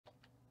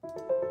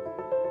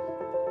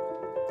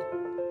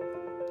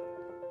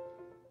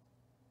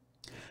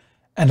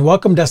And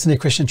welcome, Destiny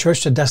Christian Church,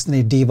 to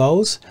Destiny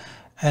Devos.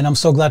 And I'm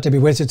so glad to be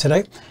with you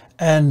today.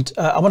 And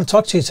I want to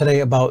talk to you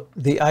today about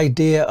the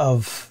idea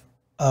of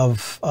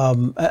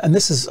and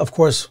this is, of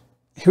course,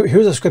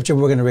 here's a scripture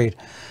we're going to read.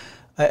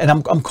 And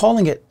I'm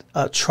calling it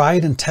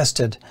tried and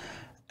tested.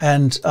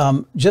 And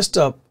just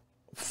a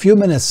few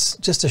minutes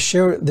just to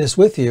share this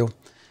with you.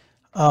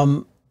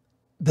 The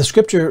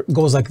scripture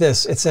goes like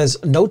this. It says,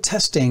 no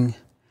testing.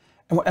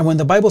 And when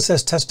the Bible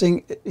says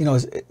testing, you know,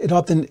 it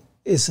often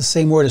is the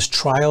same word as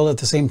trial at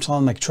the same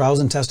time, like trials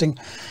and testing.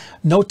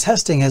 No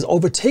testing has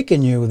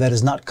overtaken you that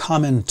is not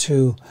common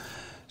to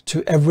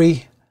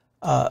everyone.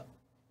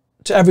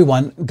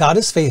 God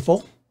is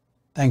faithful,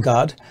 thank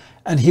God,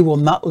 and He will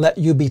not let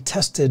you be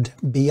tested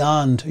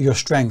beyond your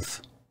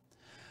strength.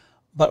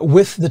 But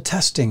with the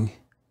testing,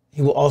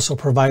 He will also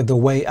provide the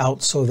way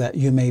out so that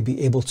you may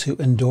be able to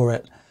endure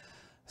it.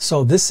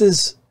 So this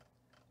is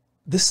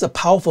a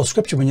powerful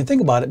scripture when you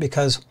think about it,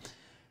 because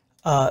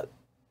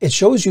it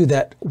shows you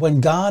that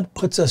when God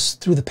puts us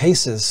through the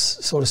paces,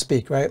 so to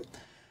speak, right,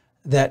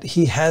 that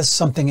He has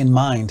something in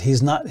mind.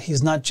 He's not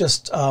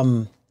just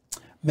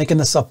making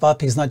this stuff up.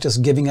 He's not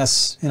just giving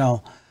us, you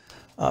know,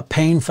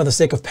 pain for the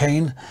sake of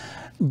pain.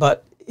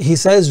 But He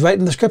says right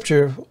in the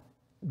scripture,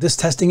 this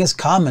testing is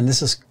common.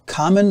 This is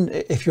common.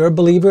 If you're a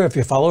believer, if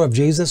you're a follower of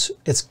Jesus,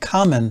 it's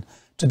common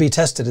to be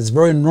tested. It's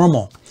very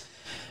normal.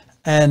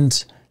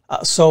 And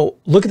so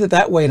look at it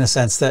that way, in a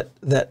sense,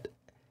 that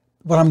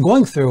what I'm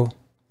going through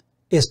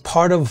is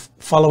part of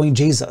following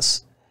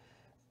Jesus.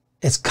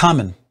 It's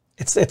common.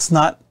 It's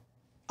not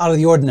out of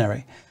the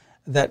ordinary.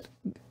 That,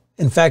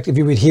 in fact, if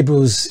you read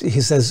Hebrews, he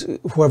says,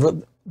 whoever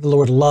the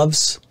Lord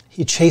loves,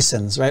 He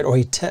chastens, right? Or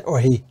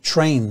he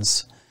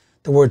trains.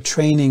 The word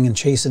training and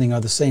chastening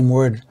are the same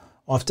word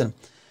often.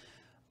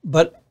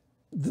 But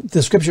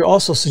the scripture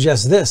also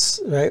suggests this,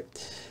 right?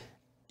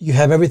 You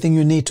have everything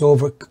you need to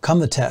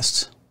overcome the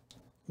test.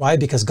 Why?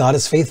 Because God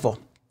is faithful.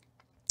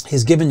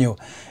 He's given you.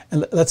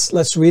 And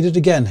let's read it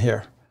again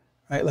here.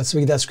 Right? Let's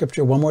read that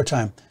scripture one more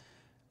time.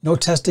 No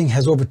testing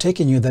has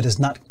overtaken you that is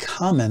not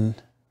common,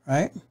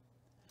 right,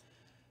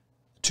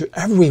 to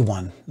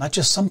everyone, not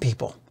just some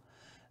people.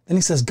 Then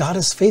he says, God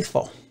is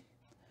faithful.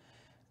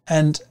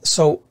 And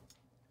so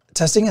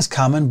testing is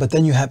common, but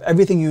then you have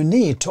everything you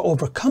need to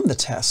overcome the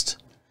test.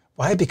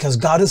 Why? Because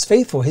God is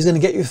faithful. He's going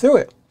to get you through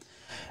it.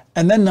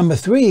 And then number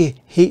three,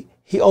 he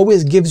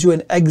always gives you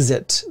an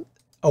exit,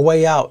 a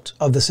way out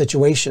of the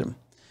situation.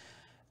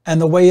 And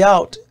the way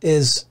out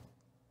is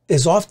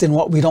often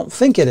what we don't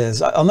think it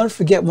is. I'll never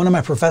forget, one of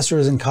my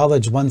professors in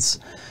college once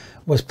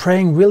was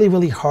praying really,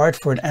 really hard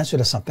for an answer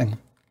to something.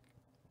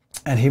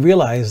 And he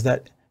realized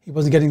that he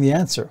wasn't getting the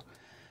answer.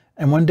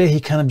 And one day he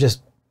kind of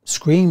just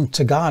screamed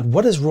to God,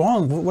 what is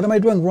wrong? What am I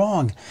doing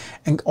wrong?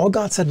 And all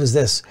God said was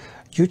this,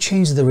 you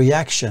change the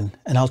reaction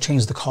and I'll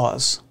change the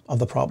cause of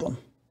the problem.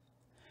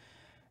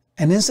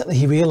 And instantly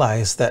he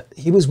realized that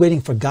he was waiting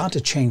for God to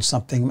change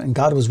something, and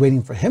God was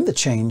waiting for him to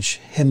change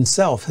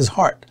himself, his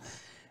heart.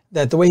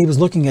 That the way he was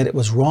looking at it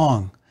was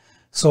wrong.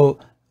 So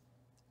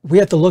we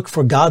have to look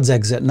for God's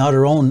exit, not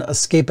our own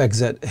escape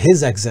exit,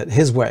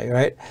 His way,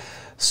 right?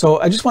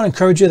 So I just want to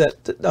encourage you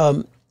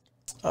that,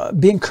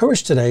 be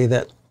encouraged today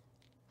that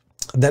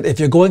if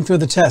you're going through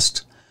the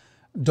test,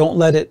 don't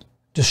let it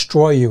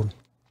destroy you,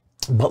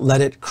 but let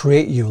it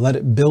create you, let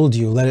it build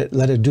you,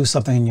 let it do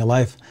something in your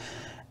life.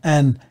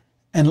 And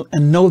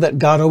know that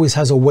God always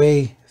has a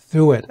way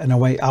through it and a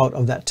way out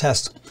of that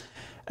test.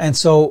 And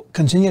so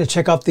continue to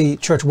check out the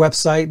church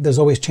website. There's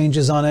always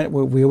changes on it.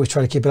 We always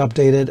try to keep it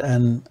updated,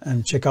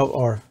 and check out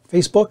our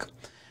Facebook.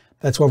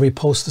 That's where we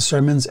post the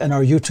sermons, and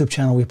our YouTube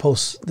channel.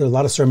 There's a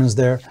lot of sermons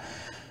there,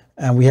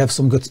 and we have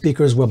some good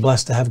speakers. We're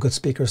blessed to have good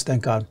speakers.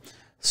 Thank God.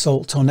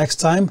 So till next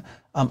time,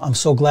 I'm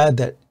so glad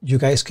that you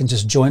guys can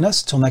just join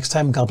us. Till next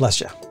time, God bless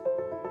you.